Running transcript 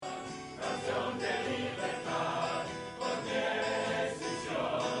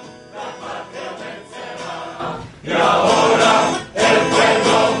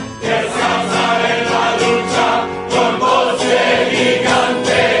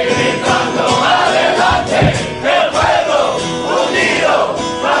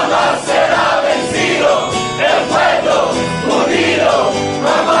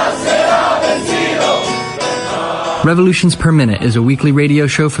Revolutions Per Minute is a weekly radio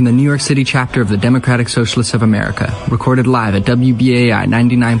show from the New York City chapter of the Democratic Socialists of America, recorded live at WBAI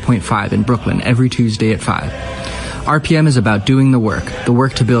 99.5 in Brooklyn every Tuesday at 5. RPM is about doing the work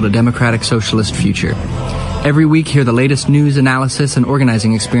to build a democratic socialist future. Every week, hear the latest news, analysis, and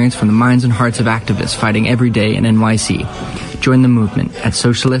organizing experience from the minds and hearts of activists fighting every day in NYC. Join the movement at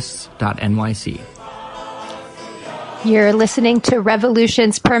socialists.nyc. You're listening to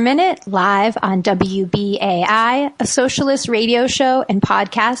Revolutions Per Minute live on WBAI, a socialist radio show and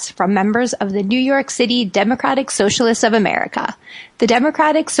podcast from members of the New York City Democratic Socialists of America. The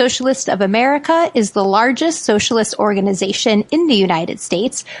Democratic Socialists of America is the largest socialist organization in the United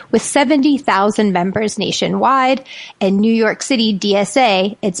States with 70,000 members nationwide, and New York City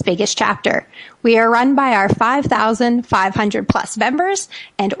DSA, its biggest chapter. We are run by our 5,500 plus members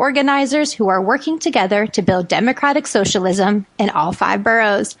and organizers who are working together to build democratic socialism in all 5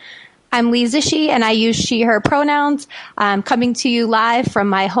 boroughs. I'm Lisa Shi, and I use she, her pronouns. I'm coming to you live from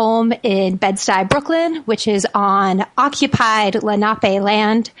my home in Bed-Stuy, Brooklyn, which is on occupied Lenape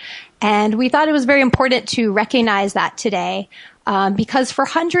land. And we thought it was very important to recognize that today. Because for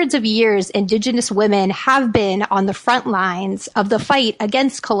hundreds of years, Indigenous women have been on the front lines of the fight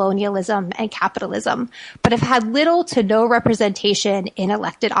against colonialism and capitalism, but have had little to no representation in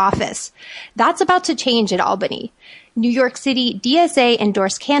elected office. That's about to change in Albany. New York City DSA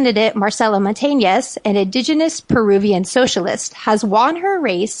endorsed candidate Marcela Montañez, an Indigenous Peruvian socialist, has won her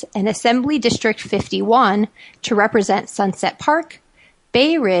race in Assembly District 51 to represent Sunset Park,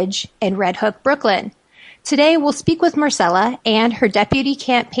 Bay Ridge, and Red Hook, Brooklyn. Today, we'll speak with Marcela and her deputy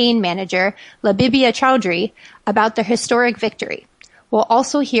campaign manager, Labibia Chowdhury, about their historic victory. We'll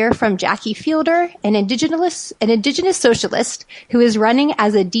also hear from Jackie Fielder, an indigenous socialist who is running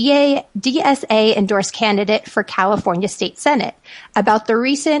as a DSA-endorsed candidate for California State Senate, about the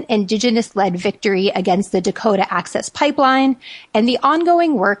recent indigenous-led victory against the Dakota Access Pipeline and the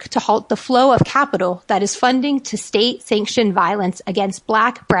ongoing work to halt the flow of capital that is funding to state-sanctioned violence against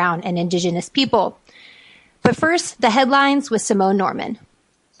Black, Brown, and Indigenous people. But first, the headlines with Simone Norman.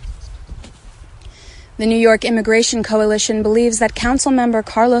 The New York Immigration Coalition believes that Councilmember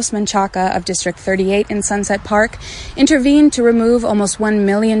Carlos Menchaca of District 38 in Sunset Park intervened to remove almost $1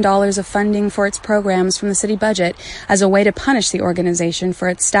 million of funding for its programs from the city budget as a way to punish the organization for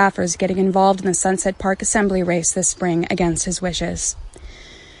its staffers getting involved in the Sunset Park Assembly race this spring against his wishes.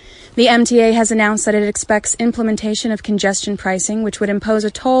 The MTA has announced that it expects implementation of congestion pricing, which would impose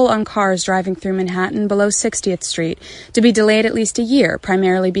a toll on cars driving through Manhattan below 60th Street, to be delayed at least a year,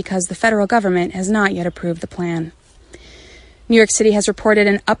 primarily because the federal government has not yet approved the plan. New York City has reported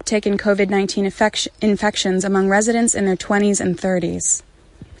an uptick in COVID-19 infections among residents in their 20s and 30s.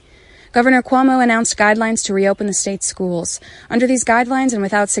 Governor Cuomo announced guidelines to reopen the state's schools. Under these guidelines and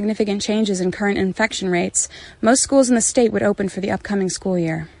without significant changes in current infection rates, most schools in the state would open for the upcoming school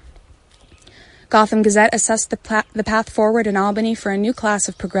year. Gotham Gazette assessed the path forward in Albany for a new class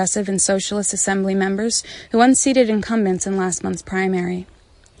of progressive and socialist assembly members who unseated incumbents in last month's primary.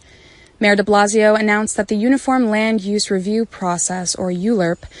 Mayor de Blasio announced that the Uniform Land Use Review process, or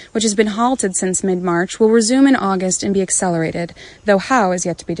ULURP, which has been halted since mid-March, will resume in August and be accelerated, though how is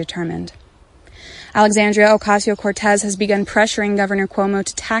yet to be determined. Alexandria Ocasio-Cortez has begun pressuring Governor Cuomo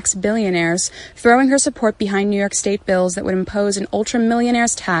to tax billionaires, throwing her support behind New York State bills that would impose an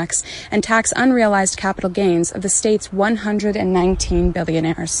ultra-millionaires tax and tax unrealized capital gains of the state's 119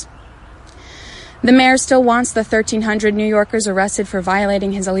 billionaires. The mayor still wants the 1,300 New Yorkers arrested for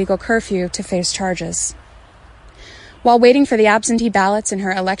violating his illegal curfew to face charges. While waiting for the absentee ballots in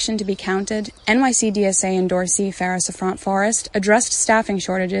her election to be counted, NYC DSA endorsee Farrah Safran Forrest addressed staffing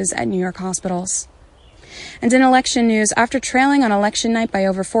shortages at New York hospitals. And in election news, after trailing on election night by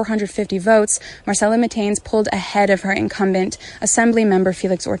over 450 votes, Marcela Montañez pulled ahead of her incumbent, Assembly member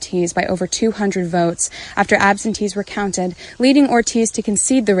Felix Ortiz, by over 200 votes after absentees were counted, leading Ortiz to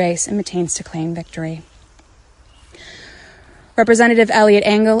concede the race and Montañez to claim victory. Representative Eliot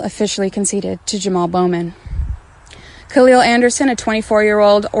Engel officially conceded to Jamal Bowman. Khalil Anderson, a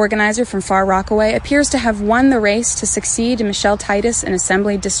 24-year-old organizer from Far Rockaway, appears to have won the race to succeed Michelle Titus in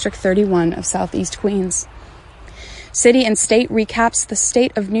Assembly District 31 of Southeast Queens. City and State recaps the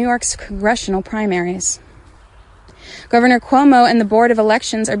state of New York's congressional primaries. Governor Cuomo and the Board of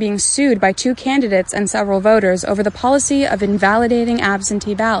Elections are being sued by 2 candidates and several voters over the policy of invalidating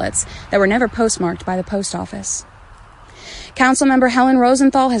absentee ballots that were never postmarked by the post office. Councilmember Helen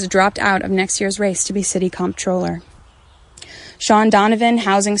Rosenthal has dropped out of next year's race to be city comptroller. Sean Donovan,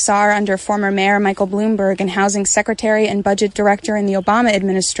 housing czar under former Mayor Michael Bloomberg and housing secretary and budget director in the Obama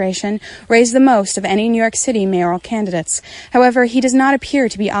administration, raised the most of any New York City mayoral candidates. However, he does not appear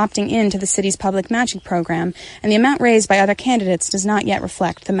to be opting into the city's public matching program, and the amount raised by other candidates does not yet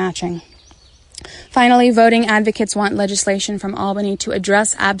reflect the matching. Finally, voting advocates want legislation from Albany to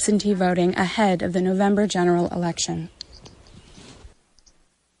address absentee voting ahead of the November general election.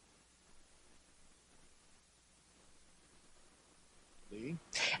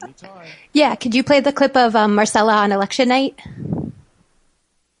 Yeah, could you play the clip of Marcella on election night?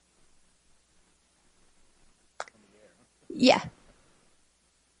 Yeah.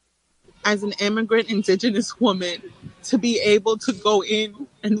 As an immigrant Indigenous woman, to be able to go in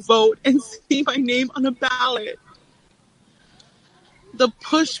and vote and see my name on a ballot. The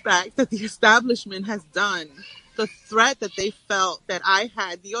pushback that the establishment has done, the threat that they felt that I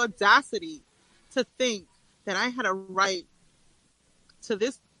had, the audacity to think that I had a right to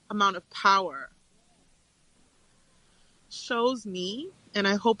this amount of power, shows me, and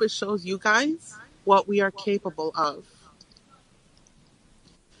I hope it shows you guys, what we are capable of.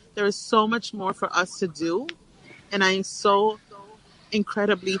 There is so much more for us to do, and I am so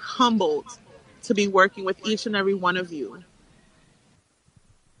incredibly humbled to be working with each and every one of you.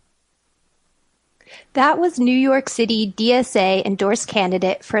 That was New York City DSA endorsed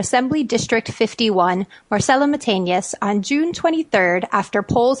candidate for Assembly District 51, Marcella Montañez, on June 23rd after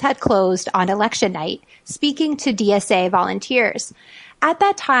polls had closed on election night, speaking to DSA volunteers. At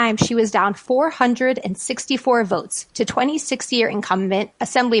that time, she was down 464 votes to 26-year incumbent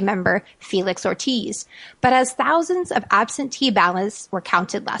Assemblymember Felix Ortiz. But as thousands of absentee ballots were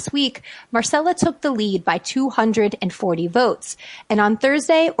counted last week, Marcella took the lead by 240 votes. And on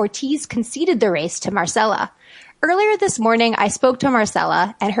Thursday, Ortiz conceded the race to Marcella. Earlier this morning, I spoke to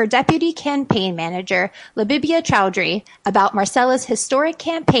Marcella and her deputy campaign manager, Labibia Chowdhury, about Marcella's historic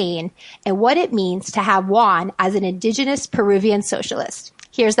campaign and what it means to have won as an indigenous Peruvian socialist.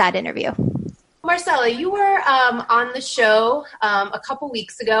 Here's that interview. Marcella, you were on the show a couple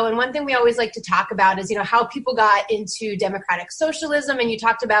weeks ago, and one thing we always like to talk about is, how people got into democratic socialism, and you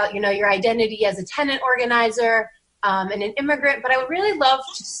talked about, your identity as a tenant organizer, and an immigrant, but I would really love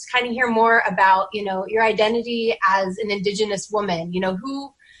to just kind of hear more about, your identity as an indigenous woman.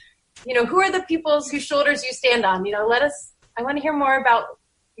 Who are the peoples whose shoulders you stand on? I want to hear more about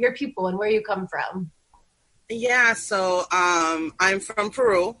your people and where you come from. Yeah, so I'm from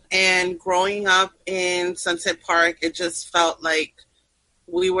Peru, and growing up in Sunset Park, it just felt like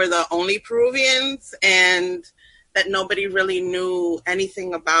we were the only Peruvians and that nobody really knew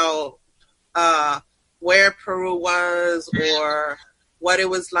anything about where Peru was or what it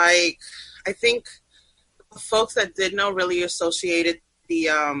was like. I think folks that did know really associated the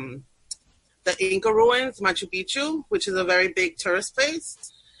Inca ruins, Machu Picchu, which is a very big tourist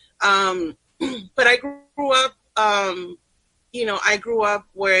place. But I grew up, I grew up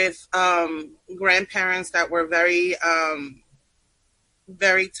with grandparents that were very,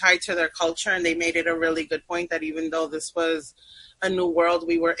 very tied to their culture, and they made it a really good point that even though this was a new world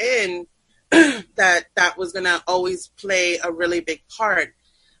we were in, that was going to always play a really big part.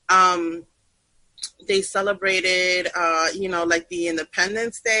 They celebrated, like the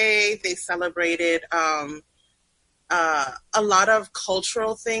Independence Day. They celebrated a lot of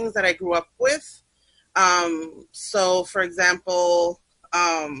cultural things that I grew up with. So, for example,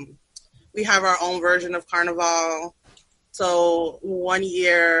 we have our own version of Carnival. So one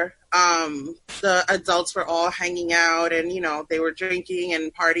year, the adults were all hanging out and, they were drinking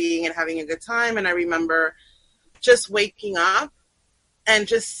and partying and having a good time. And I remember just waking up and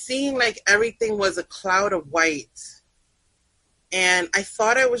just seeing like everything was a cloud of white. And I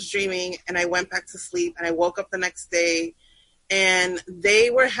thought I was dreaming, and I went back to sleep, and I woke up the next day and they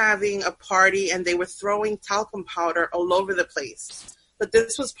were having a party and they were throwing talcum powder all over the place. But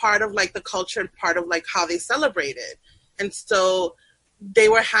this was part of like the culture and part of like how they celebrated. And so they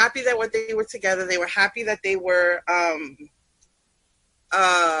were happy that they were together. They were happy that they were,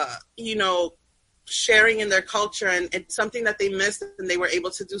 sharing in their culture, and it's something that they missed and they were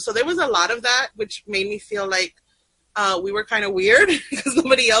able to do. So there was a lot of that, which made me feel like we were kind of weird because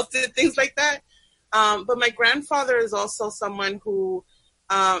nobody else did things like that. But my grandfather is also someone who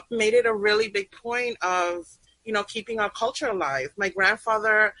made it a really big point of, keeping our culture alive. My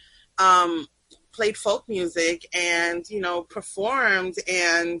grandfather played folk music and, performed,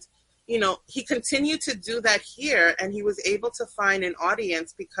 and, he continued to do that here, and he was able to find an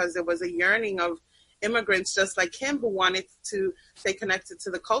audience because there was a yearning of immigrants just like him who wanted to stay connected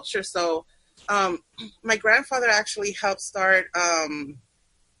to the culture. So my grandfather actually helped start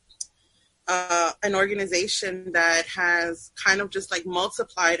an organization that has kind of just like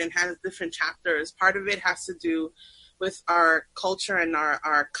multiplied and has different chapters. Part of it has to do with our culture and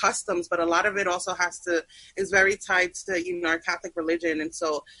our customs, but a lot of it also is very tied to, our Catholic religion. And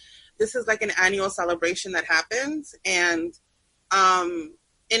so this is like an annual celebration that happens. And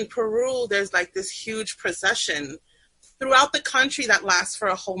in Peru, there's like this huge procession throughout the country that lasts for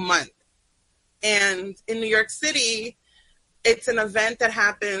a whole month. And in New York City, it's an event that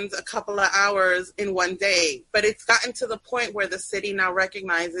happens a couple of hours in one day, but it's gotten to the point where the city now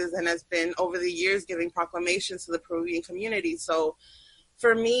recognizes and has been over the years giving proclamations to the Peruvian community. So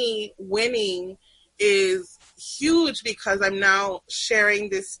for me, winning is huge because I'm now sharing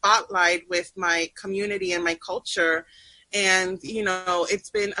this spotlight with my community and my culture. And,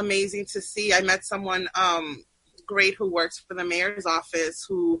 it's been amazing to see. I met someone great who works for the mayor's office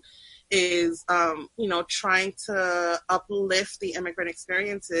who is, trying to uplift the immigrant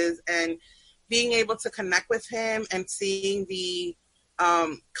experiences, and being able to connect with him and seeing the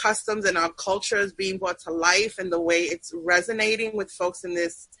customs and our cultures being brought to life and the way it's resonating with folks in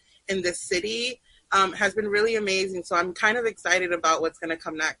this city has been really amazing. So I'm kind of excited about what's going to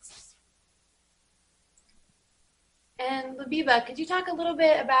come next. And Labiba, could you talk a little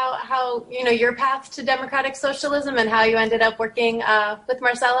bit about how, your path to democratic socialism and how you ended up working with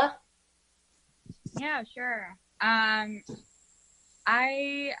Marcela? Yeah, sure. I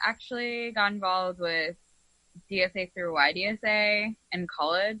actually got involved with DSA through YDSA in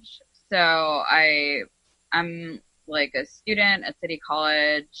college. So I'm like a student at City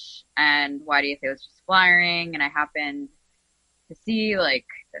College, and YDSA was just flyering, and I happened to see like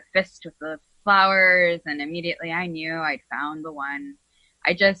the fist with the flowers, and immediately I knew I'd found the one.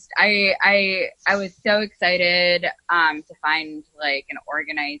 I was so excited to find like an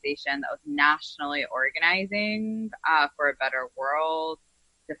organization that was nationally organizing for a better world,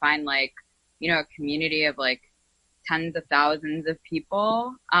 to find like, a community of like tens of thousands of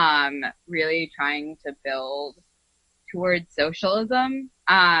people really trying to build towards socialism.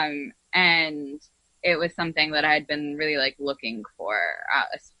 And it was something that I had been really like looking for,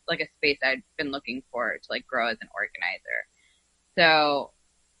 like a space I'd been looking for to like grow as an organizer. So,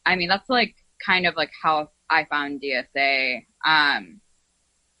 I mean, that's like kind of like how I found DSA. How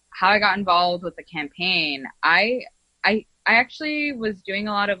I got involved with the campaign, I actually was doing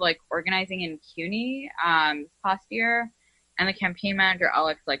a lot of like organizing in CUNY this past year, and the campaign manager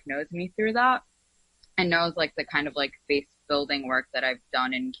Alex like knows me through that and knows like the kind of like base building work that I've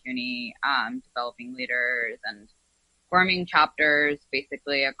done in CUNY, developing leaders and forming chapters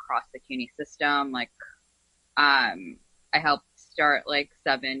basically across the CUNY system. Like, I helped start like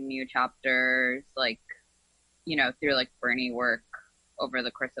 7 new chapters, like, through like Bernie work over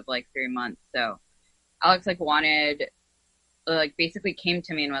the course of like 3 months. So Alex basically came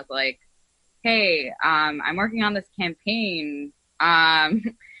to me and was like, hey, I'm working on this campaign.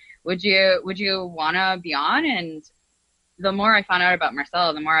 Would you want to be on? And the more I found out about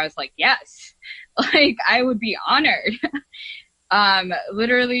Marcela, the more I was like, yes, like I would be honored.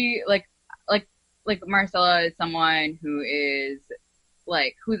 Literally like Marcela is someone who's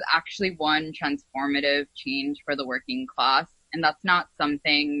actually won transformative change for the working class. And that's not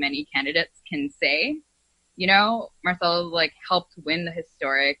something many candidates can say. Marcela like helped win the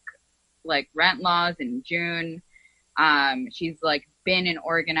historic like rent laws in June. She's like been an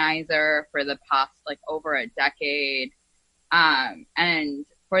organizer for the past like over a decade. And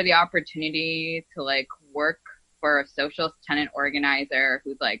for the opportunity to like work for a socialist tenant organizer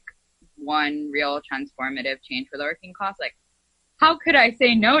who's like won real transformative change for the working class, like how could I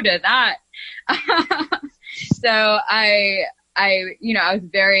say no to that? So I was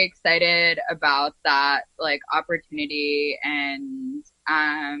very excited about that like opportunity, and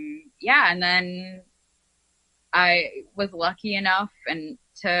and then I was lucky enough and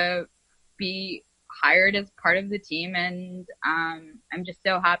to be hired as part of the team, and I'm just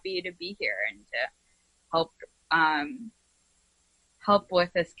so happy to be here and to help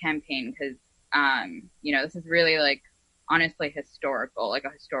with this campaign, because this is really like honestly historical, like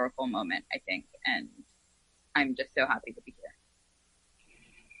a historical moment, I think, and I'm just so happy to be here.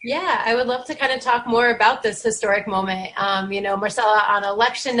 Yeah, I would love to kind of talk more about this historic moment. Marcela, on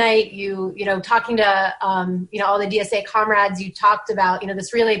election night, talking to, all the DSA comrades, you talked about,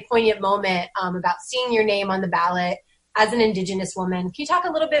 this really poignant moment about seeing your name on the ballot as an Indigenous woman. Can you talk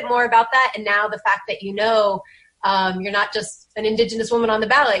a little bit more about that? And now the fact that, you're not just an Indigenous woman on the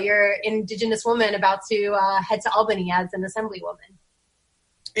ballot, you're an Indigenous woman about to head to Albany as an assemblywoman.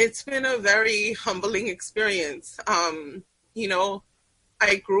 It's been a very humbling experience.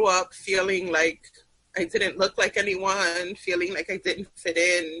 I grew up feeling like I didn't look like anyone, feeling like I didn't fit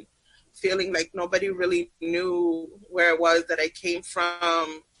in. feeling like nobody really knew where it was that I came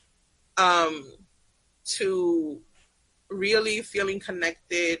from, to really feeling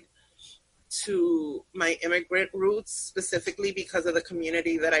connected to my immigrant roots, specifically because of the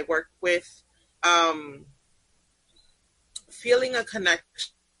community that I work with, feeling a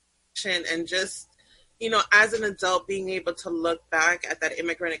connection, and just, as an adult, being able to look back at that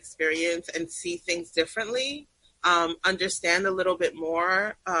immigrant experience and see things differently, understand a little bit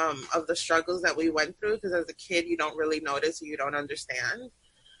more of the struggles that we went through, because as a kid, you don't really notice, or you don't understand.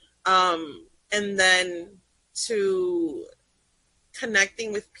 And then to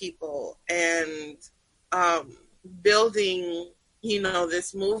connecting with people and building,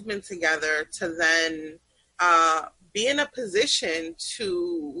 this movement together to then be in a position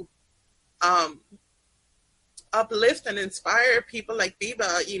to uplift and inspire people like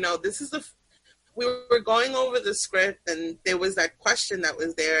Biba. We were going over the script, and there was that question that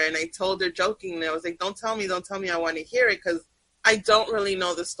was there, and I told her jokingly, I was like, don't tell me, I want to hear it, because I don't really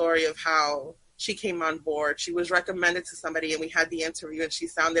know the story of how she came on board. She was recommended to somebody, and we had the interview, and she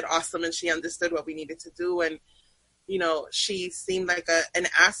sounded awesome, and she understood what we needed to do, and she seemed like an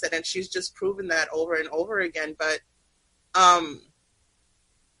asset, and she's just proven that over and over again. But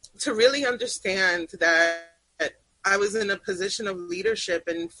to really understand that I was in a position of leadership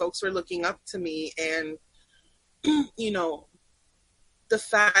and folks were looking up to me, and the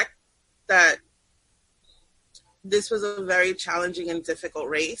fact that this was a very challenging and difficult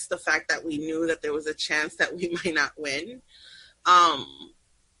race, the fact that we knew that there was a chance that we might not win,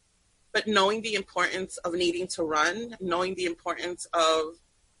 but knowing the importance of needing to run, knowing the importance of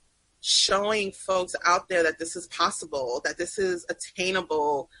showing folks out there that this is possible, that this is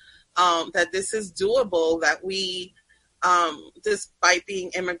attainable, that this is doable, that we, despite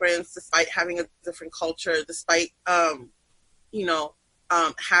being immigrants, despite having a different culture, despite, having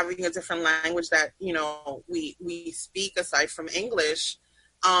a different language that, we speak aside from English,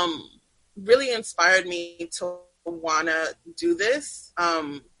 really inspired me to want to do this.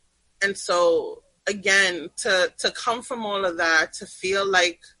 And so, again, to come from all of that, to feel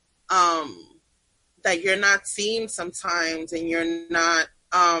like that you're not seen sometimes, and you're not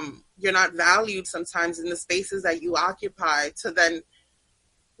valued sometimes in the spaces that you occupy, to then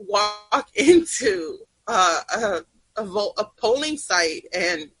walk into a polling site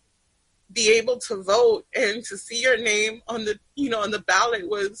and be able to vote and to see your name on the on the ballot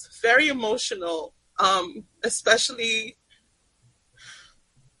was very emotional, especially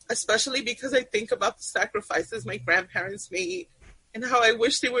because I think about the sacrifices my grandparents made and how I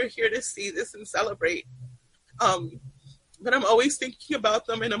wish they were here to see this and celebrate. But I'm always thinking about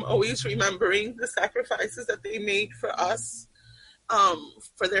them, and I'm always remembering the sacrifices that they made for us,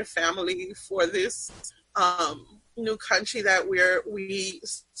 for their family, for this new country that we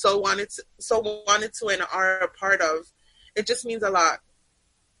so wanted to and are a part of. It just means a lot.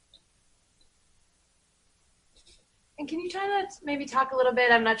 And can you try to maybe talk a little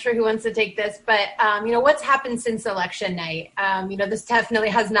bit, I'm not sure who wants to take this, but, what's happened since election night? This definitely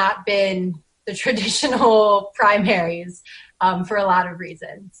has not been the traditional primaries for a lot of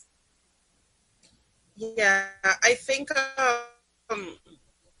reasons. Yeah, I think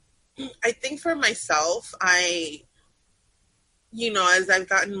for myself, as I've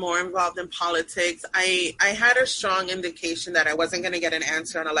gotten more involved in politics, I had a strong indication that I wasn't going to get an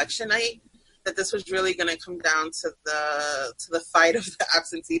answer on election night, that this was really going to come down to the fight of the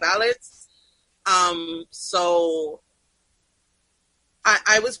absentee ballots. So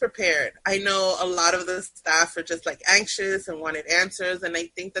I was prepared. I know a lot of the staff are just like anxious and wanted answers. And I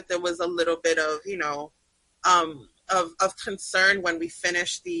think that there was a little bit of, of concern when we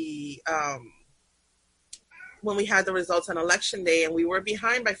finished when we had the results on election day, and we were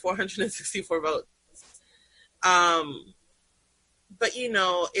behind by 464 votes. But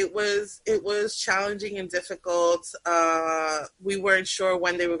it was challenging and difficult. We weren't sure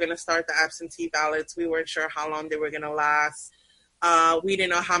when they were going to start the absentee ballots. We weren't sure how long they were going to last. We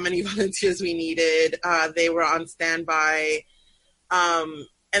didn't know how many volunteers we needed. They were on standby.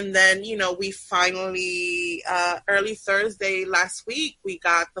 And then, we finally, early Thursday last week, we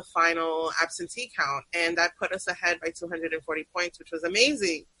got the final absentee count, and that put us ahead by 240 points, which was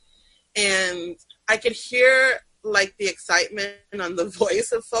amazing. And I could hear like the excitement on the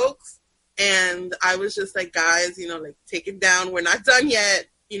voice of folks. And I was just like, guys, take it down. We're not done yet.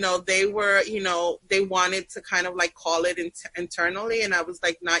 They were, they wanted to kind of like call it internally. And I was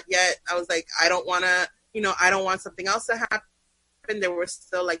like, not yet. I was like, I don't want to, I don't want something else to happen. There were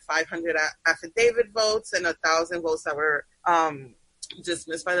still like 500 affidavit votes and 1,000 votes that were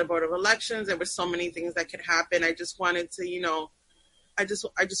dismissed by the Board of Elections. There were so many things that could happen. I just wanted to, I just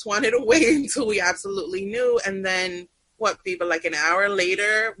wanted to wait until we absolutely knew. And then people, like an hour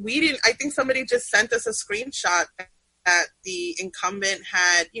later, I think somebody just sent us a screenshot that the incumbent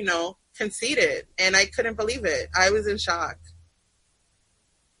had, conceded. And I couldn't believe it. I was in shock.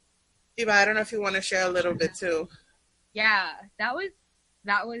 Eva, I don't know if you want to share a little bit too. Yeah, that was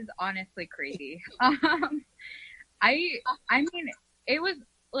honestly crazy. I mean, it was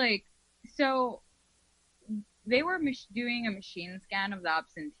like, so they were doing a machine scan of the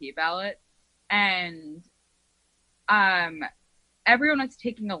absentee ballot, and everyone was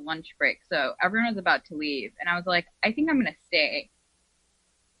taking a lunch break, so everyone was about to leave, and I was like, I think I'm gonna stay.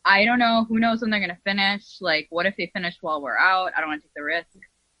 I don't know, who knows when they're gonna finish, like, what if they finish while we're out? I don't want to take the risk.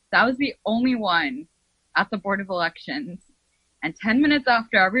 So I was the only one at the Board of Elections, and 10 minutes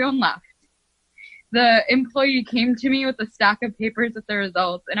after everyone left, the employee came to me with a stack of papers with the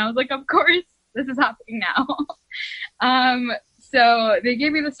results, and I was like, of course, this is happening now. So they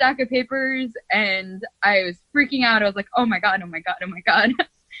gave me the stack of papers, and I was freaking out. I was like, oh my God.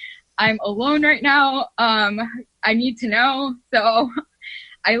 I'm alone right now. I need to know. So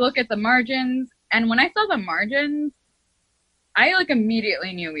I look at the margins, and when I saw the margins, I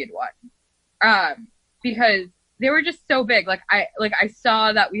immediately knew we'd won. Because they were just so big. I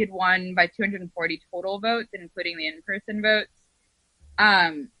saw that we had won by 240 total votes, including the in-person votes.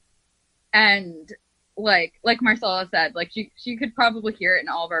 And like Marcella said, she could probably hear it in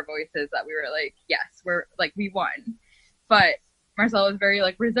all of our voices that we were like, yes, we're we won. But Marcella was very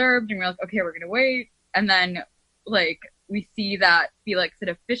reserved, and we were like, okay, we're gonna wait. And then we see that Felix had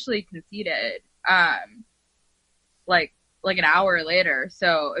officially conceded an hour later.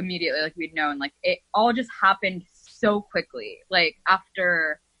 So immediately we'd known, it all just happened so quickly.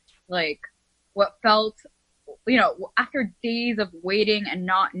 After what felt, after days of waiting and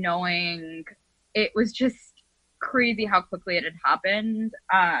not knowing, it was just crazy how quickly it had happened.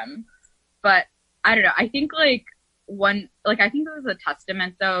 But I don't know. I think I think this is a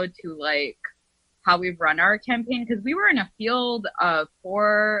testament though to how we've run our campaign, because we were in a field of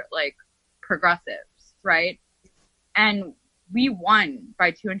 4 progressives, right? And we won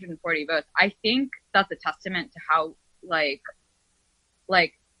by 240 votes. I think that's a testament to how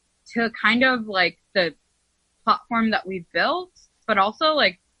to kind of the platform that we've built, but also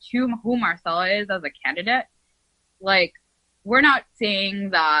to who Marcella is as a candidate. We're not saying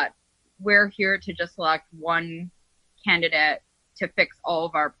that we're here to just select one candidate to fix all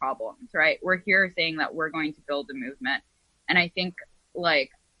of our problems, right? We're here saying that we're going to build a movement. And I think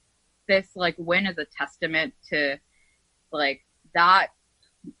this win is a testament to that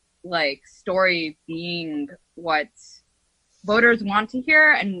story being what voters want to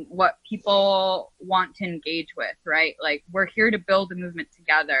hear and what people want to engage with, right? We're here to build a movement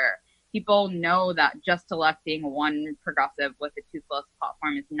together. People know that just electing one progressive with a toothless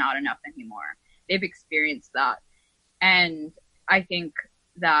platform is not enough anymore. They've experienced that. And I think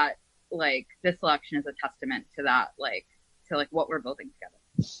that this election is a testament to that, to what we're building together.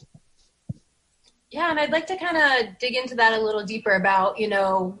 Yeah, and I'd like to kind of dig into that a little deeper about,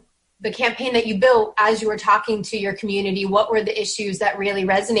 the campaign that you built as you were talking to your community. What were the issues that really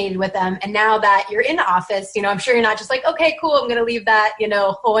resonated with them? And now that you're in office, I'm sure you're not just okay, cool, I'm going to leave that,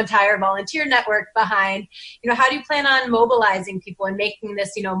 whole entire volunteer network behind. How do you plan on mobilizing people and making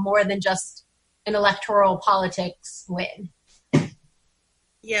this, more than just an electoral politics win?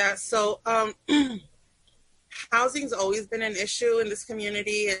 Yeah, so housing's always been an issue in this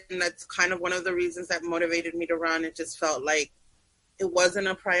community, and that's kind of one of the reasons that motivated me to run. It just felt like it wasn't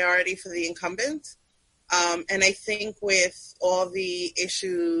a priority for the incumbent. And I think with all the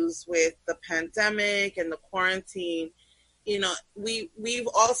issues with the pandemic and the quarantine, we've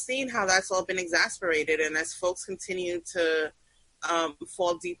all seen how that's all been exacerbated. And as folks continue to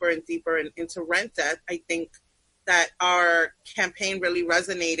fall deeper and deeper into rent debt, I think that our campaign really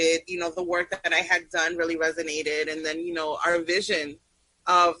resonated. The work that I had done really resonated. And then, our vision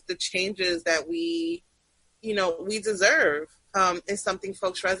of the changes that we deserve is something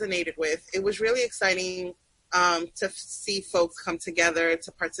folks resonated with. It was really exciting to see folks come together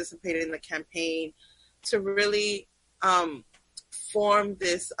to participate in the campaign, to really form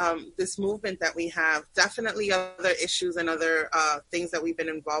this movement that we have. Definitely other issues and other things that we've been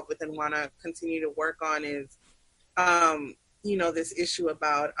involved with and want to continue to work on is, this issue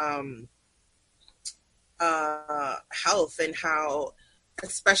about health, and how,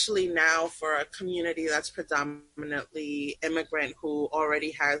 especially now for a community that's predominantly immigrant who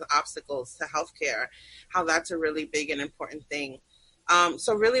already has obstacles to healthcare, how that's a really big and important thing.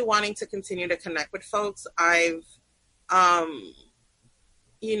 So really wanting to continue to connect with folks. I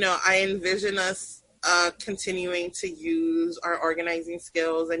envision us continuing to use our organizing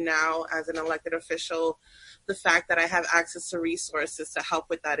skills, and now as an elected official, the fact that I have access to resources to help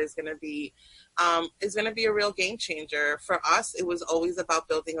with that is going to be a real game changer. For us, it was always about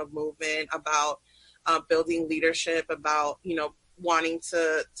building a movement, about building leadership, about, wanting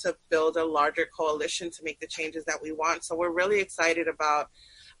to build a larger coalition to make the changes that we want. So we're really excited about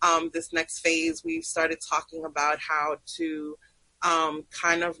this next phase. We've started talking about how to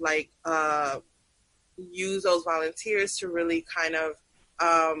kind of like use those volunteers to really kind of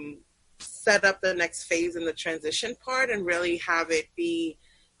set up the next phase in the transition part and really have it be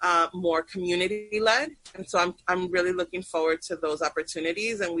more community-led. And so I'm really looking forward to those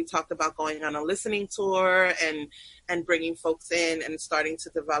opportunities. And we talked about going on a listening tour and bringing folks in and starting to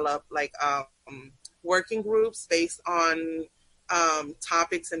develop like working groups based on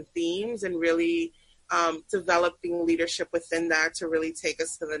topics and themes, and really developing leadership within that to really take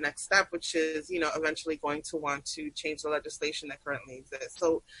us to the next step, which is, eventually going to want to change the legislation that currently exists.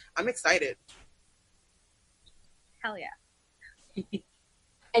 So I'm excited. Hell yeah.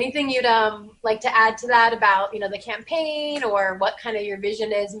 Anything you'd like to add to that about, the campaign, or what kind of your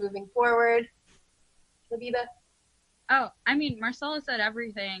vision is moving forward, Labiba? Oh, I mean, Marcella said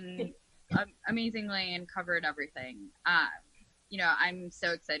everything amazingly and covered everything. I'm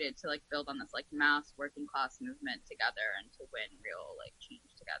so excited to like build on this like mass working class movement together and to win real like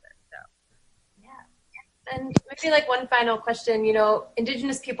change together. So yeah. And maybe like one final question,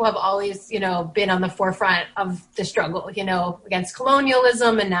 Indigenous people have always, been on the forefront of the struggle, against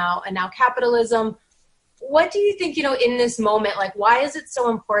colonialism and now capitalism. What do you think, in this moment, like, why is it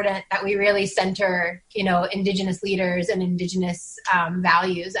so important that we really center, Indigenous leaders and Indigenous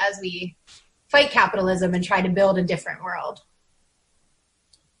values as we fight capitalism and try to build a different world?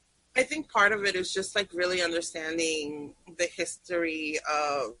 I think part of it is just like really understanding the history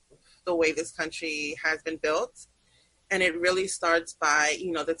of the way this country has been built. And it really starts by,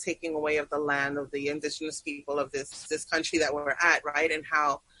 the taking away of the land of the Indigenous people of this country that we're at, right? And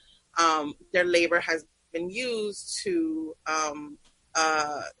how their labor has been used to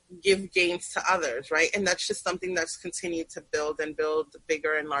give gains to others, right? And that's just something that's continued to build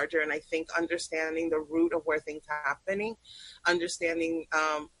bigger and larger. And I think understanding the root of where things are happening, understanding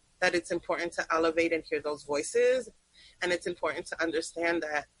that it's important to elevate and hear those voices. And it's important to understand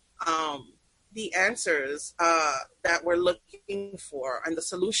that the answers that we're looking for and the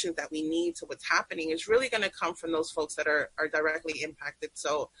solutions that we need to what's happening is really going to come from those folks that are directly impacted.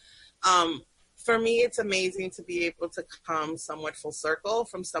 So for me, it's amazing to be able to come somewhat full circle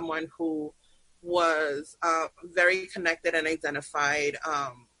from someone who was very connected and identified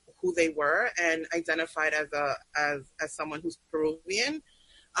who they were and identified as someone who's Peruvian,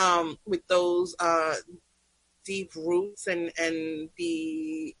 with those deep roots and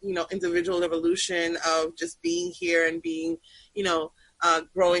the individual evolution of just being here and being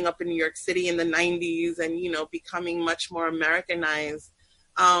growing up in New York City in the 90s and becoming much more Americanized,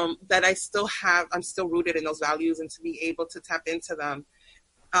 that I'm still rooted in those values, and to be able to tap into them,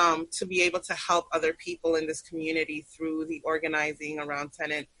 to be able to help other people in this community through the organizing around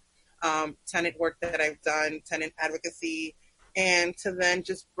tenant work that I've done, tenant advocacy, and to then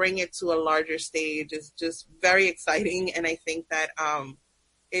just bring it to a larger stage is just very exciting. And I think that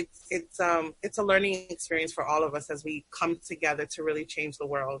it's a learning experience for all of us as we come together to really change the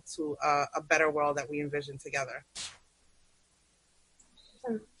world to a better world that we envision together.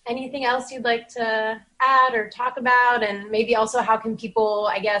 Anything else you'd like to add or talk about? And maybe also how can people,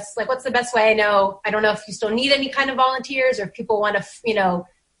 I guess, like, what's the best way? I don't know if you still need any kind of volunteers, or if people want to,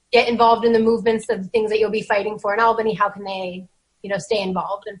 get involved in the movements of the things that you'll be fighting for in Albany. How can they, stay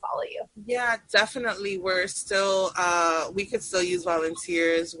involved and follow you? Yeah, definitely. We're still, we could still use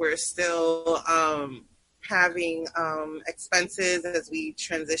volunteers. We're still having expenses as we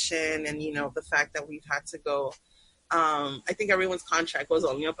transition, and, the fact that we've had to go. I think everyone's contract was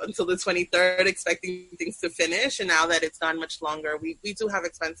only up until the 23rd, expecting things to finish. And now that it's gone much longer, we do have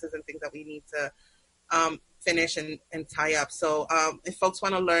expenses and things that we need to finish and tie up. So if folks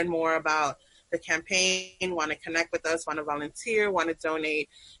want to learn more about the campaign, want to connect with us, want to volunteer, want to donate,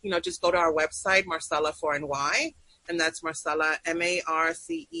 just go to our website, Marcella for NY. And that's Marcella,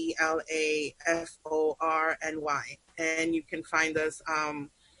 MarcelaForny. And you can find us on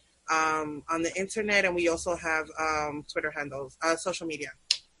the internet, and we also have Twitter handles, social media.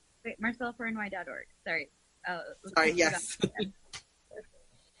 Wait, MarcellaForNY.org. Sorry, yes.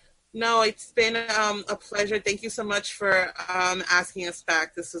 No, it's been a pleasure. Thank you so much for asking us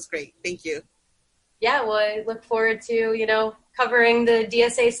back. This was great. Thank you. Yeah, well, I look forward to, covering the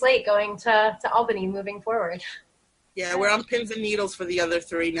DSA slate going to Albany moving forward. Yeah, we're on pins and needles for the other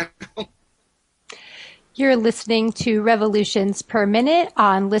three now. You're listening to Revolutions Per Minute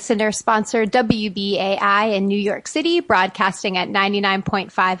on listener-sponsored WBAI in New York City, broadcasting at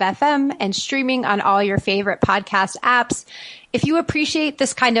 99.5 FM and streaming on all your favorite podcast apps. If you appreciate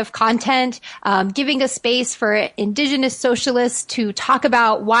this kind of content, giving a space for Indigenous socialists to talk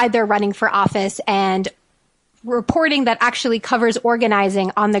about why they're running for office and reporting that actually covers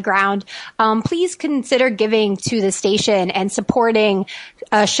organizing on the ground, please consider giving to the station and supporting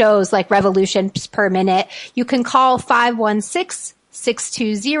shows like Revolutions Per Minute. You can call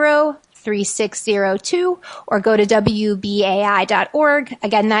 516-620-3602 or go to WBAI.org.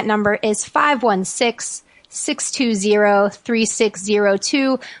 Again, that number is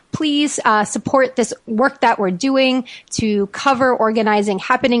 516-620-3602. Please support this work that we're doing to cover organizing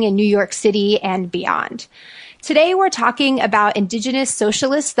happening in New York City and beyond. Today, we're talking about Indigenous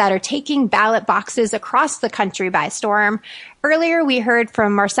socialists that are taking ballot boxes across the country by storm. Earlier, we heard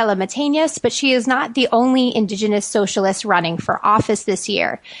from Marcela Mateñas, but she is not the only Indigenous socialist running for office this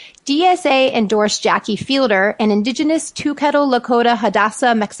year. DSA endorsed Jackie Fielder, an Indigenous Tuqueto Lakota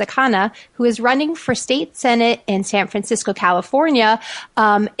Hadassah Mexicana who is running for state senate in San Francisco, California,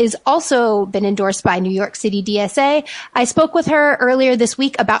 is also been endorsed by New York City DSA. I spoke with her earlier this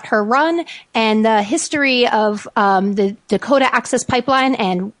week about her run and the history of the Dakota Access Pipeline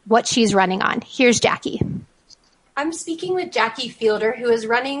and what she's running on. Here's Jackie. I'm speaking with Jackie Fielder, who is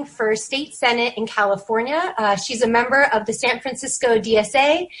running for state senate in California. She's a member of the San Francisco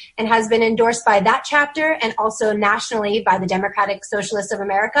DSA and has been endorsed by that chapter and also nationally by the Democratic Socialists of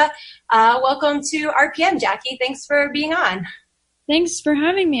America. Welcome to RPM, Jackie. Thanks for being on. Thanks for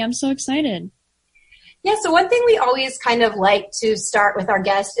having me. I'm so excited. Yeah, so one thing we always kind of like to start with our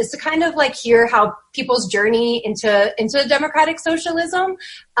guests is to kind of like hear how people's journey into democratic socialism.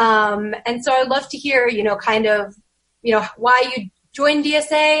 And so I'd love to hear, why you joined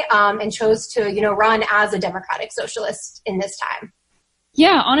DSA and chose to, run as a democratic socialist in this time.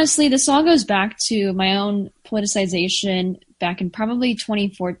 Yeah, honestly, this all goes back to my own politicization back in probably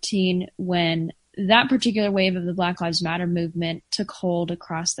 2014 when that particular wave of the Black Lives Matter movement took hold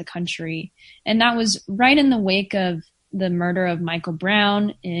across the country. And that was right in the wake of the murder of Michael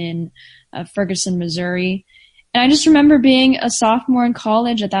Brown in Ferguson, Missouri. And I just remember being a sophomore in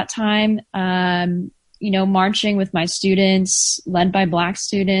college at that time, marching with my students, led by Black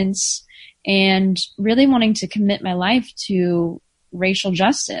students, and really wanting to commit my life to racial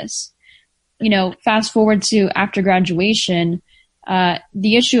justice. Fast forward to after graduation,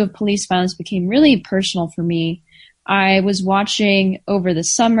 the issue of police violence became really personal for me. I was watching over the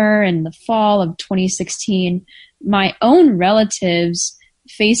summer and the fall of 2016, my own relatives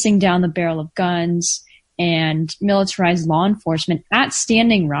facing down the barrel of guns and militarized law enforcement at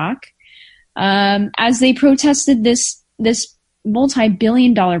Standing Rock, as they protested this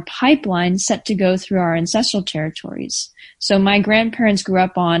multi-billion-dollar pipeline set to go through our ancestral territories. So my grandparents grew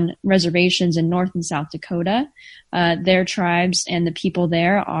up on reservations in North and South Dakota. Their tribes and the people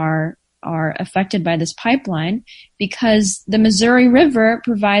there are affected by this pipeline because the Missouri River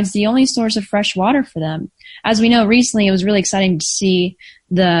provides the only source of fresh water for them. As we know, recently it was really exciting to see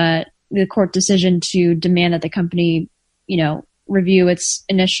the court decision to demand that the company, review its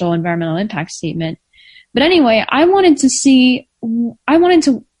initial environmental impact statement. But anyway, I wanted to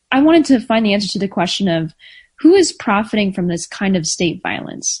find the answer to the question of who is profiting from this kind of state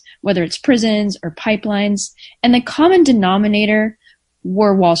violence, whether it's prisons or pipelines. And the common denominator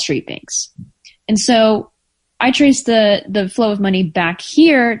were Wall Street banks. And so I traced the flow of money back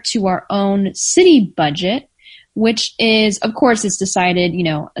here to our own city budget, which is, of course, it's decided,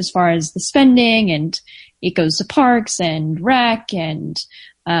 as far as the spending, and it goes to parks and rec and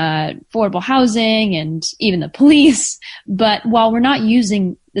affordable housing and even the police. But while we're not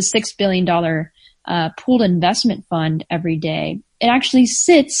using the $6 billion pooled investment fund every day, it actually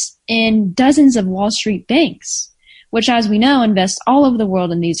sits in dozens of Wall Street banks, which, as we know, invest all over the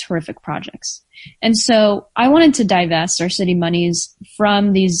world in these horrific projects. And so I wanted to divest our city monies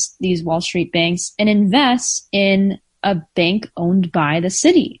from these Wall Street banks and invest in a bank owned by the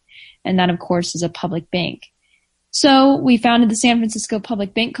city. And that, of course, is a public bank. So we founded the San Francisco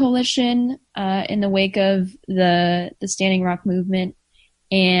Public Bank Coalition in the wake of the Standing Rock movement.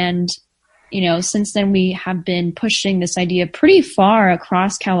 And, since then we have been pushing this idea pretty far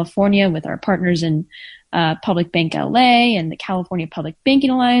across California with our partners in Public Bank LA and the California Public Banking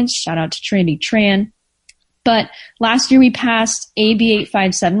Alliance. Shout out to Trinity Tran. But last year we passed AB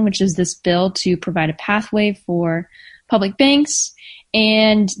 857, which is this bill to provide a pathway for public banks.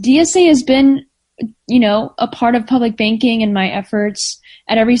 And DSA has been, a part of public banking in my efforts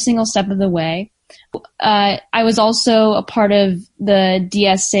at every single step of the way. I was also a part of the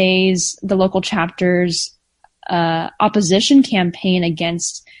DSA's, the local chapter's opposition campaign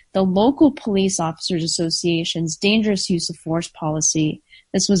against the local police officers association's dangerous use of force policy.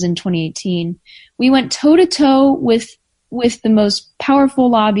 This was in 2018. We went toe-to-toe with the most powerful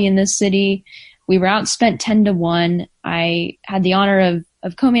lobby in this city. We were outspent 10-1. I had the honor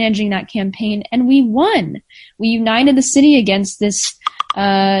of co-managing that campaign, and we won. We united the city against this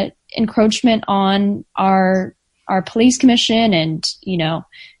encroachment on our police commission. And,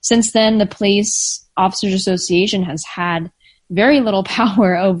 since then, the Police Officers Association has had very little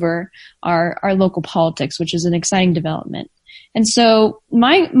power over our local politics, which is an exciting development. And so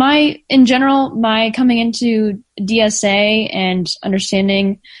in general, my coming into DSA and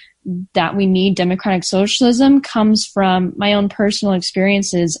understanding that we need democratic socialism comes from my own personal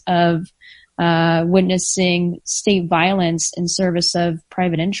experiences of witnessing state violence in service of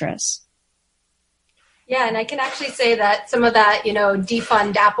private interests. Yeah, and I can actually say that some of that,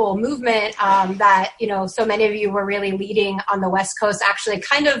 defund Apple movement that, so many of you were really leading on the West Coast actually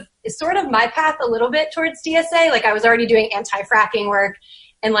kind of is sort of my path a little bit towards DSA. Like I was already doing anti-fracking work,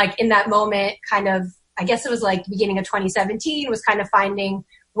 and like in that moment kind of, I guess it was like the beginning of 2017 was kind of finding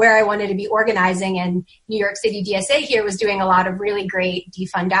where I wanted to be organizing, and New York City DSA here was doing a lot of really great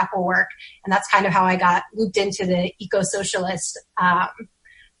defund Apple work. And that's kind of how I got looped into the eco-socialist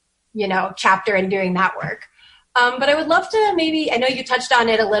chapter and doing that work. But I would love to maybe, I know you touched on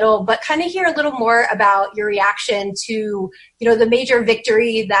it a little, but kind of hear a little more about your reaction to, the major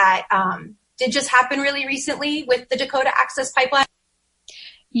victory that did just happen really recently with the Dakota Access Pipeline.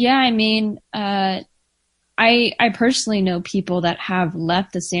 Yeah, I mean, I personally know people that have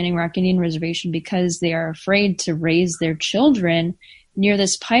left the Standing Rock Indian Reservation because they are afraid to raise their children near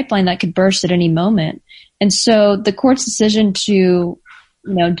this pipeline that could burst at any moment. And so the court's decision to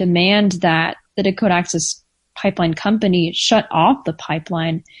demand that the Dakota Access Pipeline Company shut off the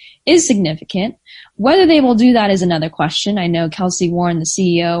pipeline is significant. Whether they will do that is another question. I know Kelsey Warren, the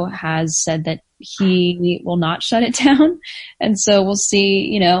CEO, has said that he will not shut it down. And so we'll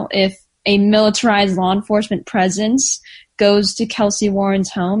see, if a militarized law enforcement presence goes to Kelsey Warren's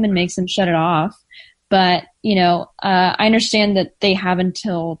home and makes them shut it off. But, I understand that they have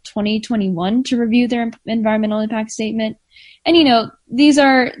until 2021 to review their environmental impact statement. And, these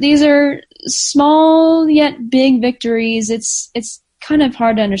are small yet big victories. It's kind of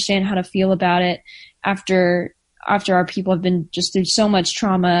hard to understand how to feel about it after our people have been just through so much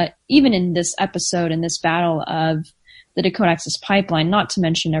trauma, even in this episode, in this battle of the Dakota Access Pipeline, not to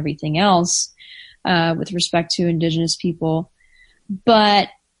mention everything else with respect to Indigenous people. But,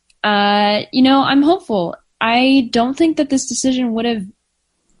 I'm hopeful. I don't think that this decision would have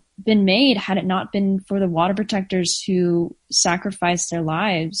been made had it not been for the water protectors who sacrificed their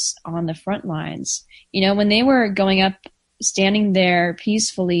lives on the front lines. When they were going up, standing there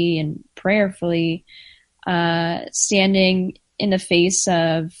peacefully and prayerfully, standing in the face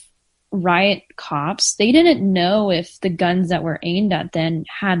of riot cops, they didn't know if the guns that were aimed at them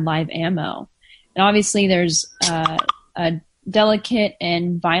had live ammo. And obviously there's a delicate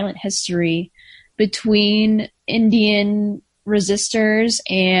and violent history between Indian resistors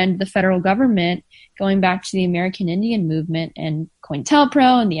and the federal government going back to the American Indian movement and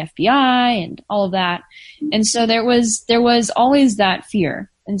COINTELPRO and the FBI and all of that. And so there was always that fear.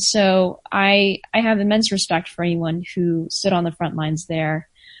 And so I have immense respect for anyone who stood on the front lines there.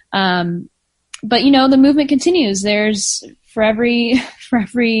 But the movement continues. There's for every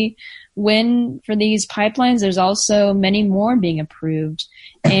win for these pipelines, there's also many more being approved.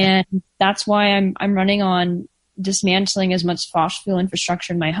 And that's why I'm running on dismantling as much fossil fuel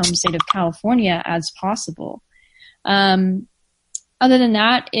infrastructure in my home state of California as possible. Other than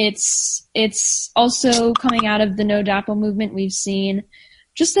that, it's also coming out of the No DAPL movement. We've seen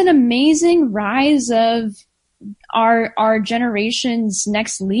just an amazing rise of our generation's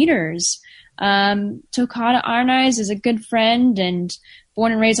next leaders. Tokata Arnaiz is a good friend and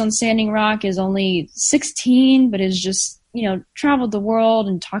born and raised on Standing Rock, is only 16, but is just, traveled the world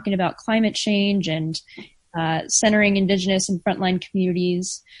and talking about climate change and centering Indigenous and frontline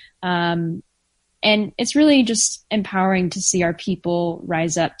communities. And it's really just empowering to see our people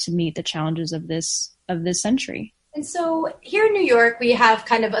rise up to meet the challenges of this century. And so here in New York, we have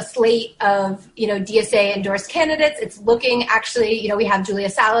kind of a slate of, DSA endorsed candidates. It's looking actually, we have Julia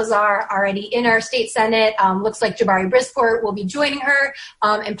Salazar already in our state Senate. Looks like Jabari Brisport will be joining her,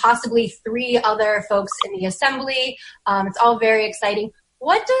 and possibly 3 other folks in the assembly. It's all very exciting.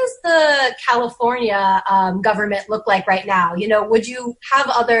 What does the California government look like right now? Would you have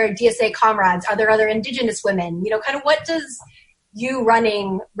other DSA comrades? Are there other Indigenous women? Kind of what does you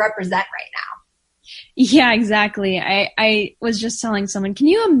running represent right now? Yeah, exactly. I was just telling someone, can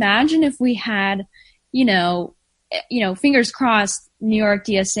you imagine if we had, fingers crossed, New York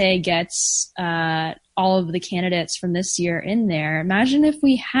DSA gets all of the candidates from this year in there. Imagine if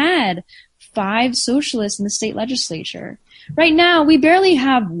we had 5 socialists in the state legislature. Right now, we barely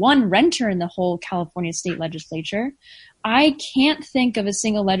have one renter in the whole California state legislature. I can't think of a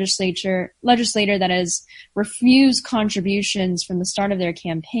single legislator that has refused contributions from the start of their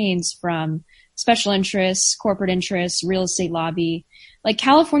campaigns from special interests, corporate interests, real estate lobby. Like,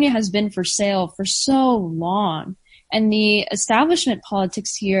 California has been for sale for so long, and the establishment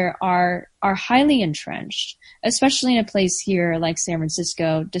politics here are highly entrenched, especially in a place here like San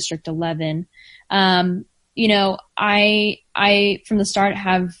Francisco, District 11. I from the start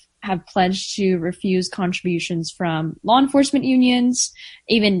have pledged to refuse contributions from law enforcement unions,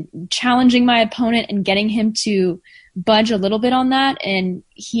 even challenging my opponent and getting him to budge a little bit on that. And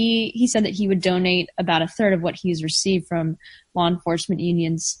he said that he would donate about a third of what he's received from law enforcement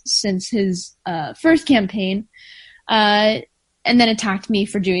unions since his first campaign, and then attacked me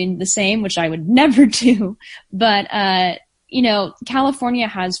for doing the same, which I would never do. But, California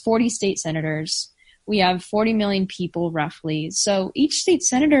has 40 state senators. We have 40 million people roughly. So each state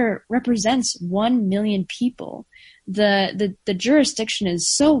senator represents 1 million people. The jurisdiction is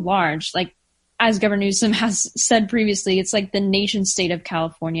so large. Like, as Governor Newsom has said previously, it's like the nation state of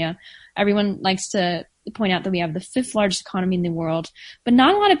California. Everyone likes to point out that we have the 5th largest economy in the world, but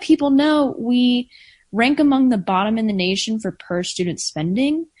not a lot of people know we rank among the bottom in the nation for per student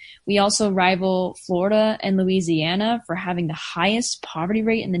spending. We also rival Florida and Louisiana for having the highest poverty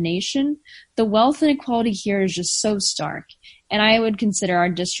rate in the nation. The wealth inequality here is just so stark. And I would consider our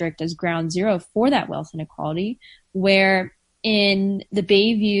district as ground zero for that wealth inequality, where in the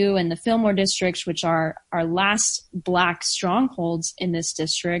Bayview and the Fillmore districts, which are our last Black strongholds in this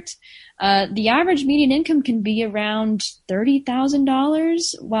district, the average median income can be around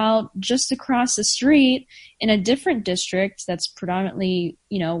 $30,000, while just across the street in a different district that's predominantly,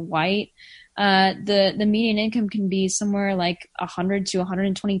 white, the median income can be somewhere like $100,000 to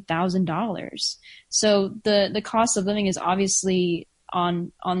 $120,000. So the cost of living is obviously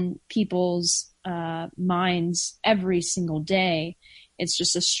on people's minds every single day. It's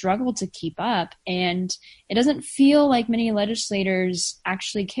just a struggle to keep up, and it doesn't feel like many legislators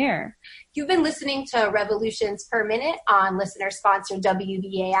actually care. You've been listening to Revolutions Per Minute on listener-sponsored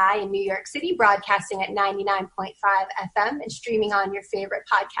WBAI in New York City, broadcasting at 99.5 FM and streaming on your favorite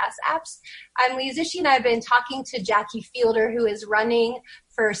podcast apps. I'm Lee Zishi, and I've been talking to Jackie Fielder, who is running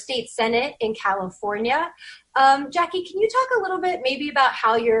for state senate in California. Jackie, can you talk a little bit maybe about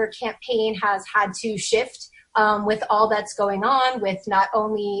how your campaign has had to shift with all that's going on with not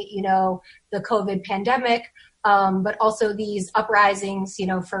only, the COVID pandemic, but also these uprisings,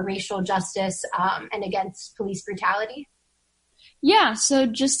 for racial justice and against police brutality? Yeah, so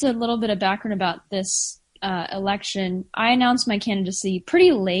just a little bit of background about this election. I announced my candidacy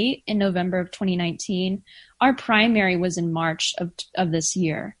pretty late in November of 2019. Our primary was in March of this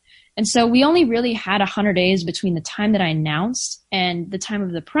year. And so we only really had 100 days between the time that I announced and the time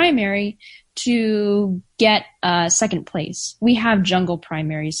of the primary to get second place. We have jungle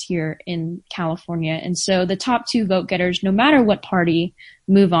primaries here in California. And so the top 2 vote getters, no matter what party,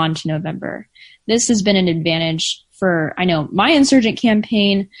 move on to November. This has been an advantage for, my insurgent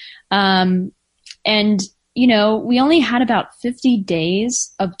campaign. We only had about 50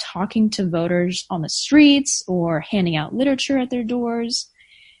 days of talking to voters on the streets or handing out literature at their doors.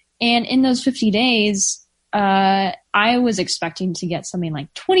 And in those 50 days, I was expecting to get something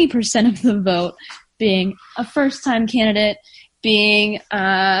like 20% of the vote, being a first-time candidate, being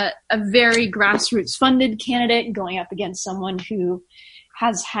a very grassroots-funded candidate, going up against someone who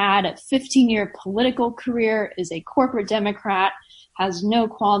has had a 15-year political career, is a corporate Democrat, has no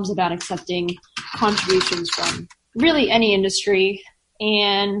qualms about accepting contributions from really any industry.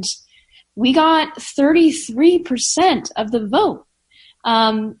 And we got 33% of the vote.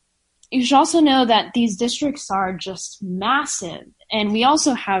 You should also know that these districts are just massive. And we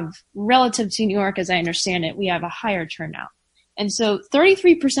also have, relative to New York, as I understand it, we have a higher turnout. And so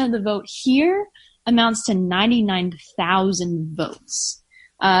 33% of the vote here amounts to 99,000 votes.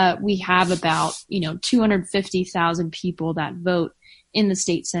 We have about, 250,000 people that vote in the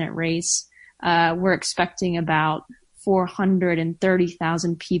state Senate race. We're expecting about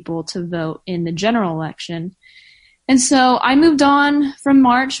 430,000 people to vote in the general election. And so I moved on from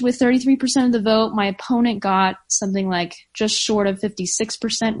March with 33% of the vote. My opponent got something like just short of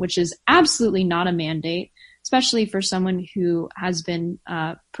 56%, which is absolutely not a mandate, especially for someone who has been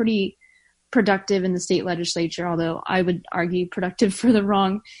pretty productive in the state legislature, although I would argue productive for the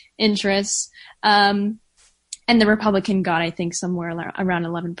wrong interests. And the Republican got, I think, somewhere around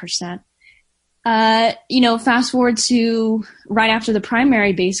 11%. Fast forward to right after the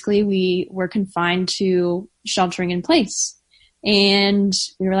primary, basically, we were confined to sheltering in place. And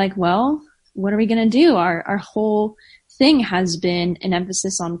we were like, well, what are we going to do? Our whole thing has been an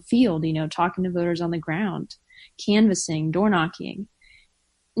emphasis on field, talking to voters on the ground, canvassing, door knocking.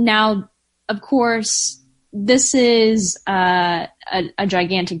 Now, of course, this is a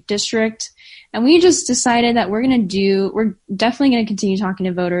gigantic district, and we just decided that we're definitely going to continue talking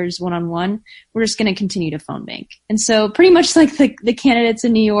to voters one-on-one. We're just going to continue to phone bank. And so pretty much like the candidates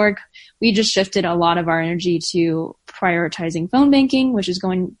in New York, we just shifted a lot of our energy to prioritizing phone banking, which is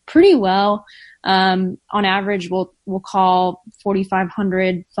going pretty well. On average, we'll call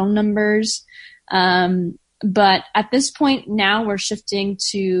 4,500 phone numbers. But at this point now we're shifting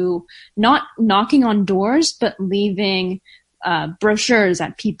to not knocking on doors, but leaving brochures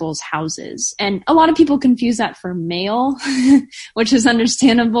at people's houses. And a lot of people confuse that for mail, which is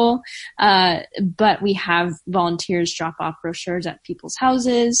understandable. But we have volunteers drop off brochures at people's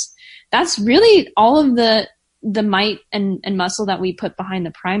houses. That's really all of the might and muscle that we put behind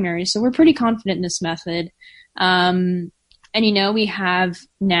the primary. So we're pretty confident in this method. And we have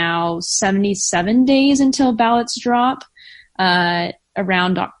now 77 days until ballots drop.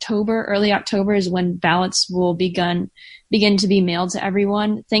 Around early October is when ballots will begin to be mailed to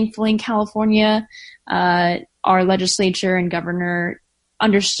everyone. Thankfully in California, our legislature and governor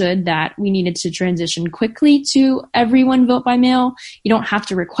understood that we needed to transition quickly to everyone vote by mail. You don't have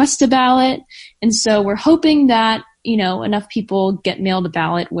to request a ballot. And so we're hoping that, enough people get mailed a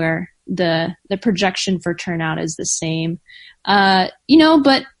ballot where the projection for turnout is the same. But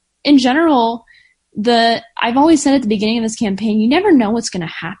in general, I've always said at the beginning of this campaign, you never know what's going to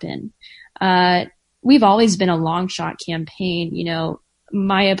happen. We've always been a long shot campaign.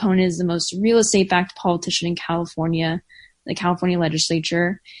 My opponent is the most real estate backed politician in California, the California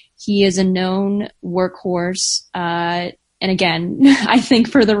legislature. He is a known workhorse. And again, I think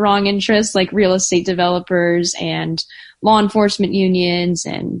for the wrong interests, like real estate developers and law enforcement unions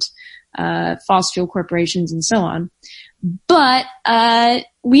and fossil fuel corporations and so on. But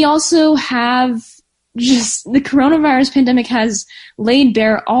we also have just the coronavirus pandemic has laid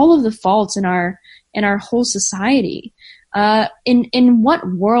bare all of the faults in our whole society. In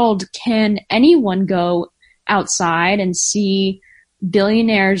what world can anyone go outside and see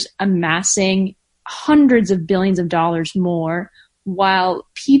billionaires amassing hundreds of billions of dollars more while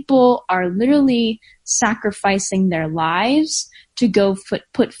people are literally sacrificing their lives to go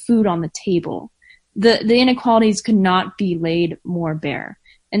put food on the table? The inequalities could not be laid more bare.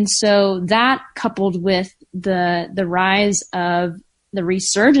 And so that, coupled with the rise of the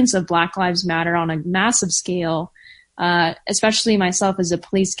resurgence of Black Lives Matter on a massive scale, especially myself as a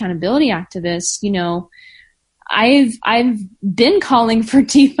police accountability activist, I've been calling for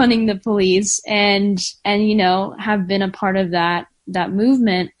defunding the police and have been a part of that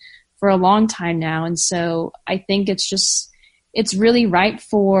movement for a long time now. And so I think it's really ripe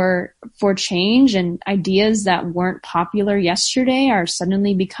for change, and ideas that weren't popular yesterday are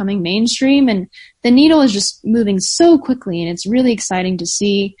suddenly becoming mainstream, and the needle is just moving so quickly, and it's really exciting to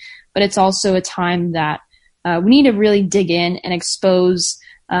see. But it's also a time that we need to really dig in and expose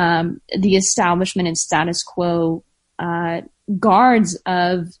the establishment and status quo guards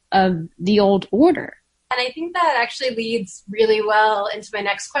of the old order. And I think that actually leads really well into my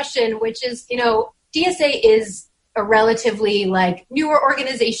next question, which is, DSA is a relatively newer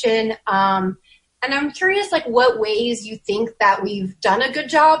organization. And I'm curious, what ways you think that we've done a good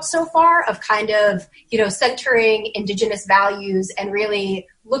job so far of kind of, centering Indigenous values and really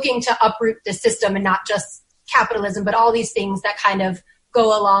looking to uproot the system, and not just capitalism, but all these things that kind of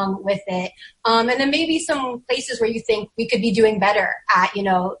go along with it. And then maybe some places where you think we could be doing better at,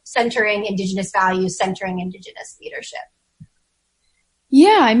 centering Indigenous values, centering Indigenous leadership.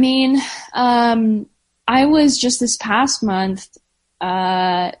 Yeah, I mean, I was just this past month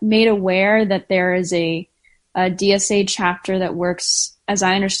made aware that there is a DSA chapter that works, as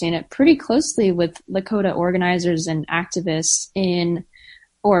I understand it, pretty closely with Lakota organizers and activists in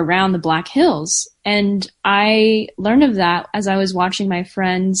or around the Black Hills. And I learned of that as I was watching my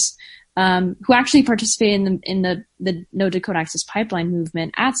friends who actually participated in the No Dakota Access Pipeline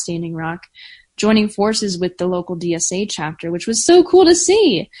movement at Standing Rock, joining forces with the local DSA chapter, which was so cool to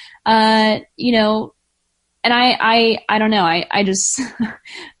see. And I don't know. I just,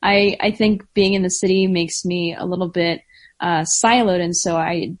 I think being in the city makes me a little bit siloed. And so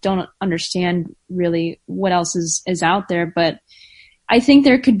I don't understand really what else is out there. But I think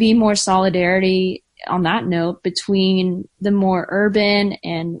there could be more solidarity on that note between the more urban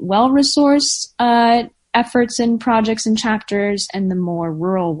and well-resourced efforts and projects and chapters and the more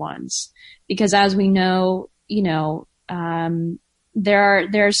rural ones. Because as we know, there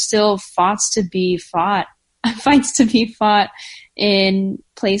are still fights to be fought in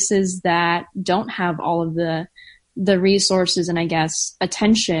places that don't have all of the resources and I guess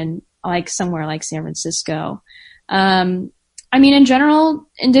attention, like somewhere like San Francisco. In general,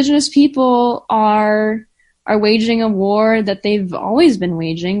 Indigenous people are waging a war that they've always been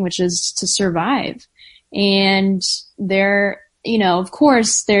waging, which is to survive. And of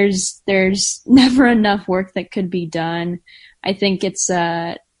course, there's never enough work that could be done. I think it's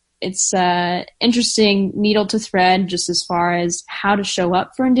a interesting needle to thread just as far as how to show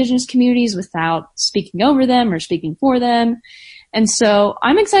up for Indigenous communities without speaking over them or speaking for them. And so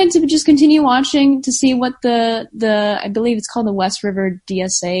I'm excited to just continue watching to see what the I believe it's called the West River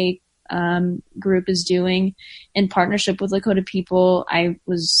DSA group is doing in partnership with Lakota people. I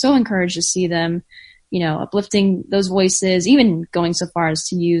was so encouraged to see them, uplifting those voices, even going so far as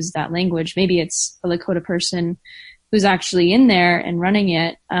to use that language. Maybe it's a Lakota person who's actually in there and running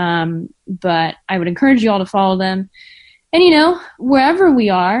it. But I would encourage you all to follow them. And, wherever we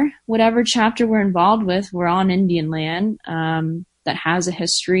are, whatever chapter we're involved with, we're on Indian land that has a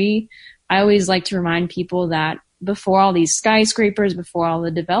history. I always like to remind people that before all these skyscrapers, before all the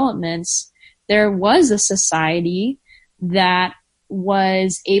developments, there was a society that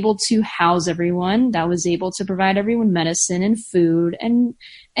was able to house everyone, that was able to provide everyone medicine and food and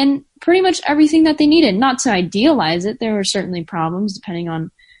pretty much everything that they needed. Not to idealize it, there were certainly problems depending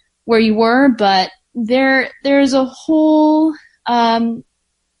on where you were, but there's a whole,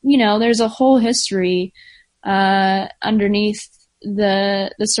 there's a whole history underneath the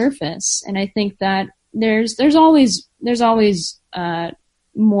surface, and I think that there's always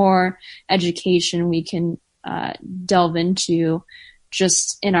more education we can delve into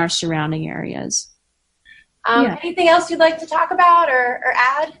just in our surrounding areas. Anything else you'd like to talk about or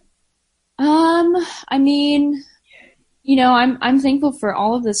add? I'm thankful for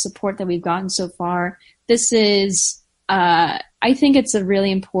all of the support that we've gotten so far. This is, I think it's a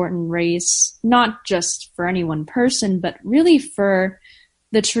really important race, not just for any one person, but really for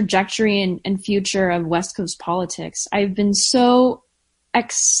the trajectory and future of West Coast politics. I've been so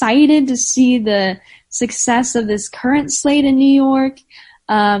excited to see the success of this current slate in New York.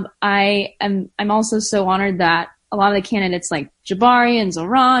 I'm also so honored that a lot of the candidates like Jabari and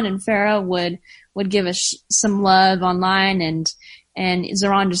Zoran and Farah would give us some love online, and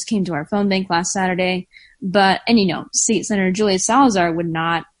Zoran just came to our phone bank last Saturday. Senator Julia Salazar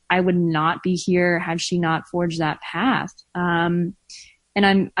I would not be here had she not forged that path. And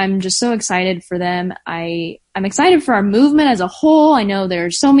I'm just so excited for them. I'm excited for our movement as a whole. I know there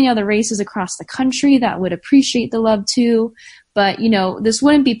are so many other races across the country that would appreciate the love too, but this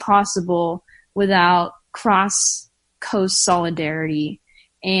wouldn't be possible without cross-coast solidarity.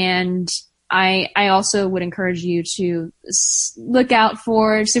 And I also would encourage you to look out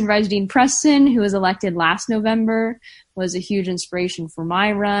for Supervisor Dean Preston, who was elected last November, was a huge inspiration for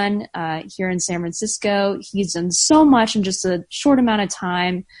my run here in San Francisco. He's done so much in just a short amount of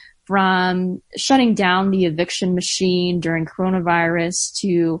time, from shutting down the eviction machine during coronavirus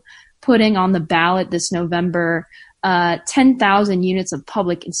to putting on the ballot this November 10,000 units of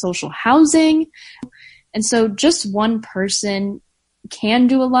public and social housing. And so just one person can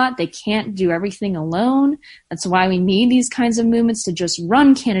do a lot. They can't do everything alone. That's why we need these kinds of movements to just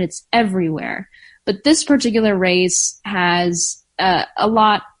run candidates everywhere. But this particular race has a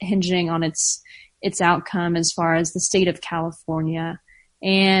lot hinging on its outcome as far as the state of California.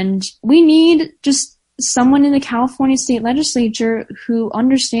 And we need just someone in the California state legislature who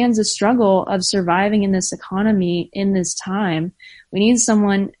understands the struggle of surviving in this economy in this time. We need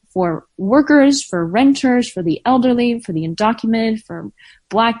someone for workers, for renters, for the elderly, for the undocumented, for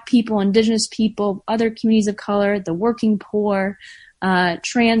Black people, Indigenous people, other communities of color, the working poor,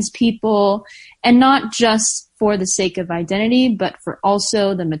 trans people, and not just for the sake of identity, but for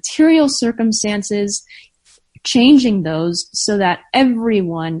also the material circumstances, changing those so that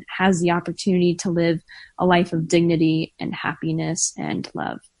everyone has the opportunity to live a life of dignity and happiness and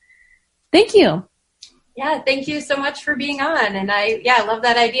love. Thank you. Yeah, thank you so much for being on. And I love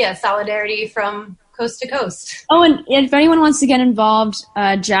that idea, solidarity from coast to coast. Oh, and if anyone wants to get involved,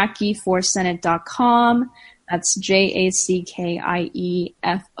 JackieForSenate.com. That's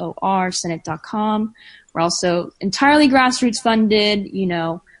JackieFor Senate.com. We're also entirely grassroots funded.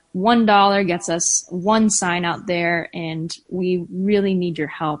 $1 gets us one sign out there, and we really need your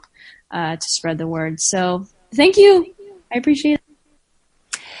help to spread the word. So thank you. I appreciate it.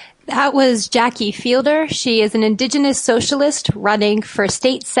 That was Jackie Fielder. She is an Indigenous socialist running for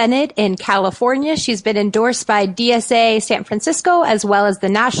state senate in California. She's been endorsed by DSA San Francisco as well as the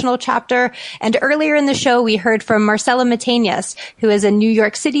national chapter. And earlier in the show, we heard from Marcela Mateñas, who is a New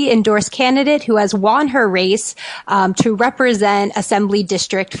York City endorsed candidate who has won her race to represent Assembly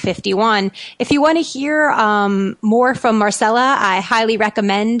District 51. If you want to hear more from Marcela, I highly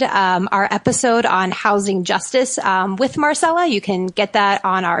recommend our episode on housing justice with Marcela. You can get that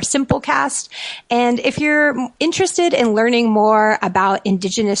on our Simplecast. And if you're interested in learning more about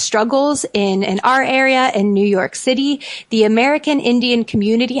Indigenous struggles in our area in New York City, the American Indian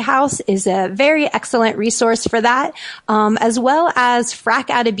Community House is a very excellent resource for that, as well as Frack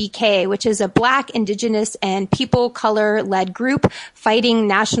Outta BK, which is a Black, Indigenous, and people color-led group fighting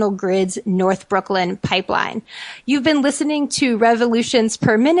National Grid's North Brooklyn pipeline. You've been listening to Revolutions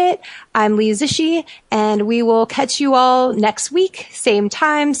Per Minute. I'm Lee Zishi, and we will catch you all next week, same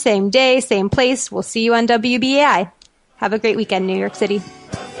time, same day, same place. We'll see you on WBAI. Have a great weekend, New York City.